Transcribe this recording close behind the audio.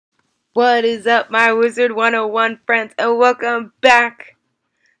What is up, my Wizard 101 friends, and welcome back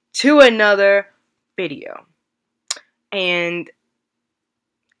to another video. And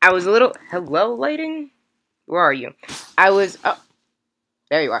I was a little... Hello, lighting? Where are you? Oh,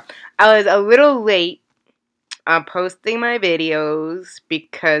 there you are. I was a little late on posting my videos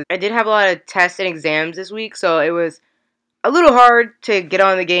because I did have a lot of tests and exams this week, so it was a little hard to get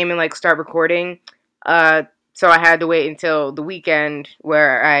on the game and, start recording. So I had to wait until the weekend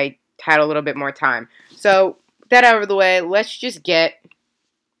where I had a little bit more time. So, with that out of the way, let's just get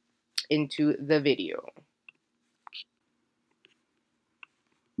into the video.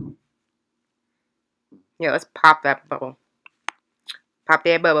 Yeah, let's pop that bubble. Pop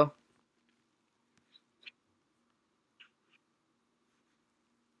that bubble.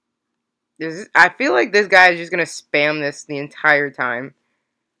 I feel like this guy is just gonna spam this the entire time.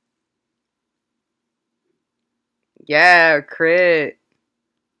 Yeah, crit.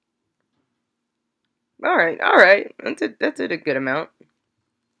 Alright, alright. That's a good amount.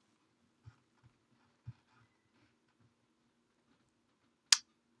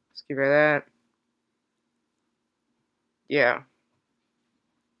 Let's give her that. Yeah.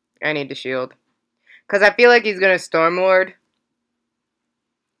 I need the shield. Because I feel like he's gonna Stormlord.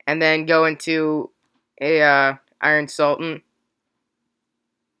 And then go into a Iron Sultan.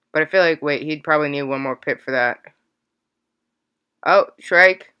 But I feel like, wait, he'd probably need one more pip for that. Oh,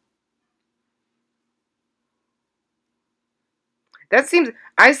 Shrike. That seems...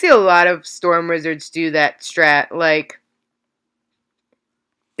 I see a lot of Storm Wizards do that strat. Like,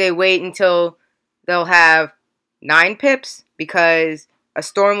 they wait until they'll have 9 pips. Because a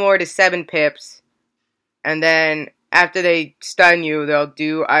Stormlord is 7 pips. And then after they stun you,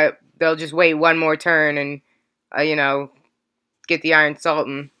 they'll just wait one more turn and, get the Iron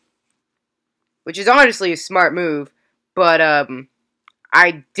Sultan. Which is honestly a smart move. But,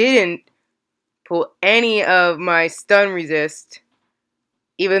 I didn't pull any of my stun resist,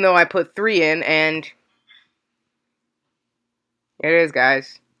 even though I put 3 in, and here it is,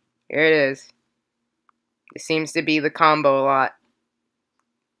 guys. Here it is. It seems to be the combo a lot.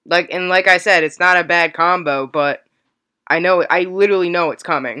 Like I said, it's not a bad combo, but I literally know it's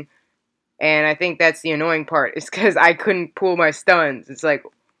coming. And I think that's the annoying part, is because I couldn't pull my stuns. It's like,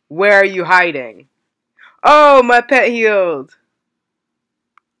 where are you hiding? Oh, my pet healed!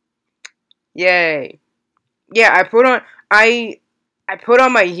 Yay. Yeah, I put on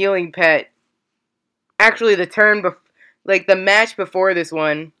my healing pet. Actually, the match before this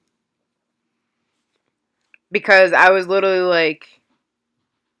one, because I was literally like,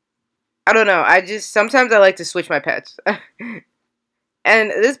 I don't know, sometimes I like to switch my pets.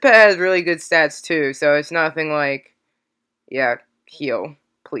 And this pet has really good stats too, so it's nothing like, yeah, heal,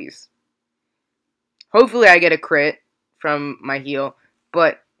 please. Hopefully I get a crit from my heal,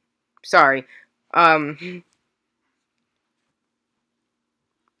 but, sorry.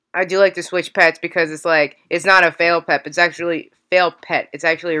 I do like to switch pets because it's like, it's not a fail pet, it's actually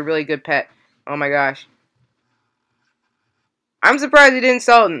a really good pet. Oh my gosh. I'm surprised he didn't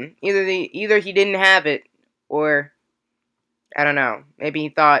Sultan. Either he didn't have it, or I don't know. Maybe he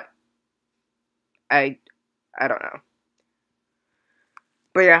thought I don't know.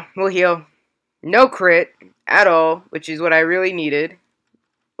 But yeah, we'll heal. No crit at all, which is what I really needed.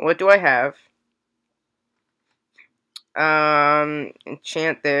 What do I have?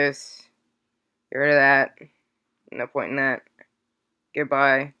 Enchant this. Get rid of that. No point in that.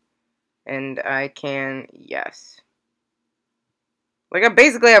 Goodbye. And I can, yes. Like, I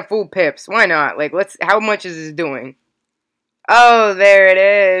basically have full pips. Why not? Like, how much is this doing? Oh, there it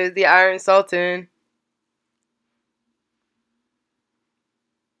is. The Iron Sultan.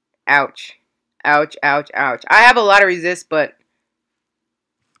 Ouch. Ouch, ouch, ouch. I have a lot of resist, but...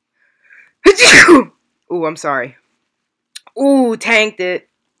 Ooh, I'm sorry. Ooh, tanked it.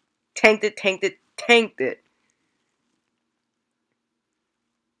 Tanked it, tanked it, tanked it.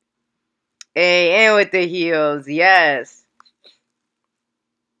 Hey, and with the heals, yes.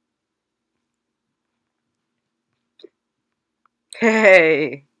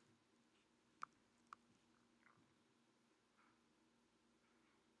 Hey.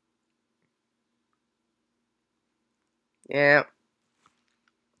 Yeah.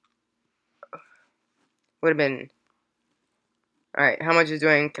 Would have been... Alright, how much is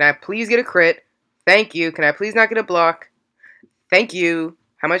doing? Can I please get a crit? Thank you. Can I please not get a block? Thank you.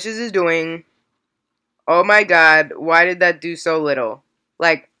 How much is this doing? Oh my god. Why did that do so little?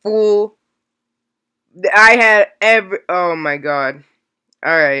 Like, full... I had every... Oh my god.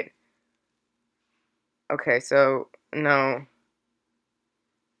 Alright. Okay, so... No.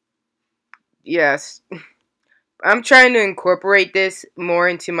 Yes. I'm trying to incorporate this more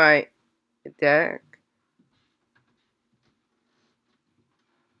into my Attack.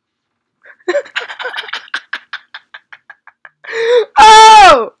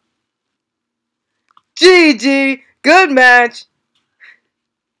 Oh! GG. Good match.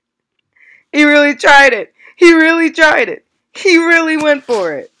 He really tried it. He really tried it. He really went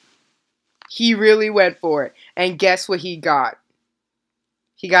for it. He really went for it. And guess what he got?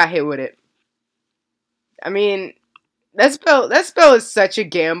 He got hit with it. I mean, that spell is such a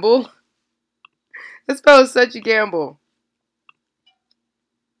gamble. That spell is such a gamble.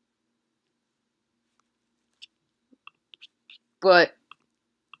 But,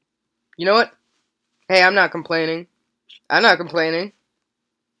 you know what? Hey, I'm not complaining. I'm not complaining.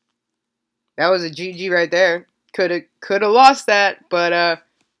 That was a GG right there. Coulda lost that, but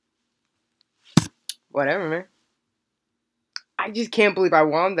whatever, man. I just can't believe I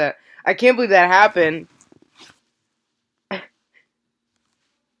won that. I can't believe that happened.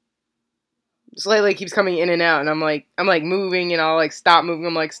 Slightly keeps coming in and out, and I'm like moving, and I'll like stop moving.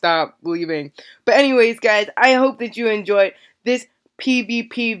 I'm like, stop leaving. But anyways, guys, I hope that you enjoyed this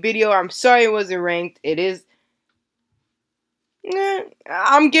PvP video. I'm sorry it wasn't ranked. It is.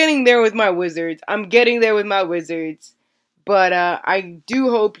 I'm getting there with my wizards. I'm getting there with my wizards. But I do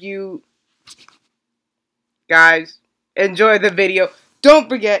hope you guys enjoy the video. Don't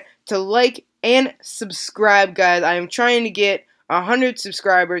forget to like and subscribe, guys. I am trying to get 100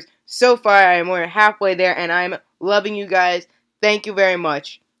 subscribers. So far, I am more than halfway there, and I'm loving you guys. Thank you very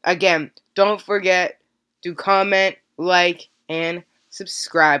much. Again, don't forget to comment, like, and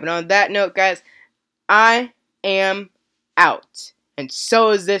subscribe. And on that note, guys, I am out. And so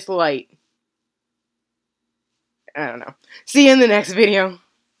is this light. I don't know. See you in the next video.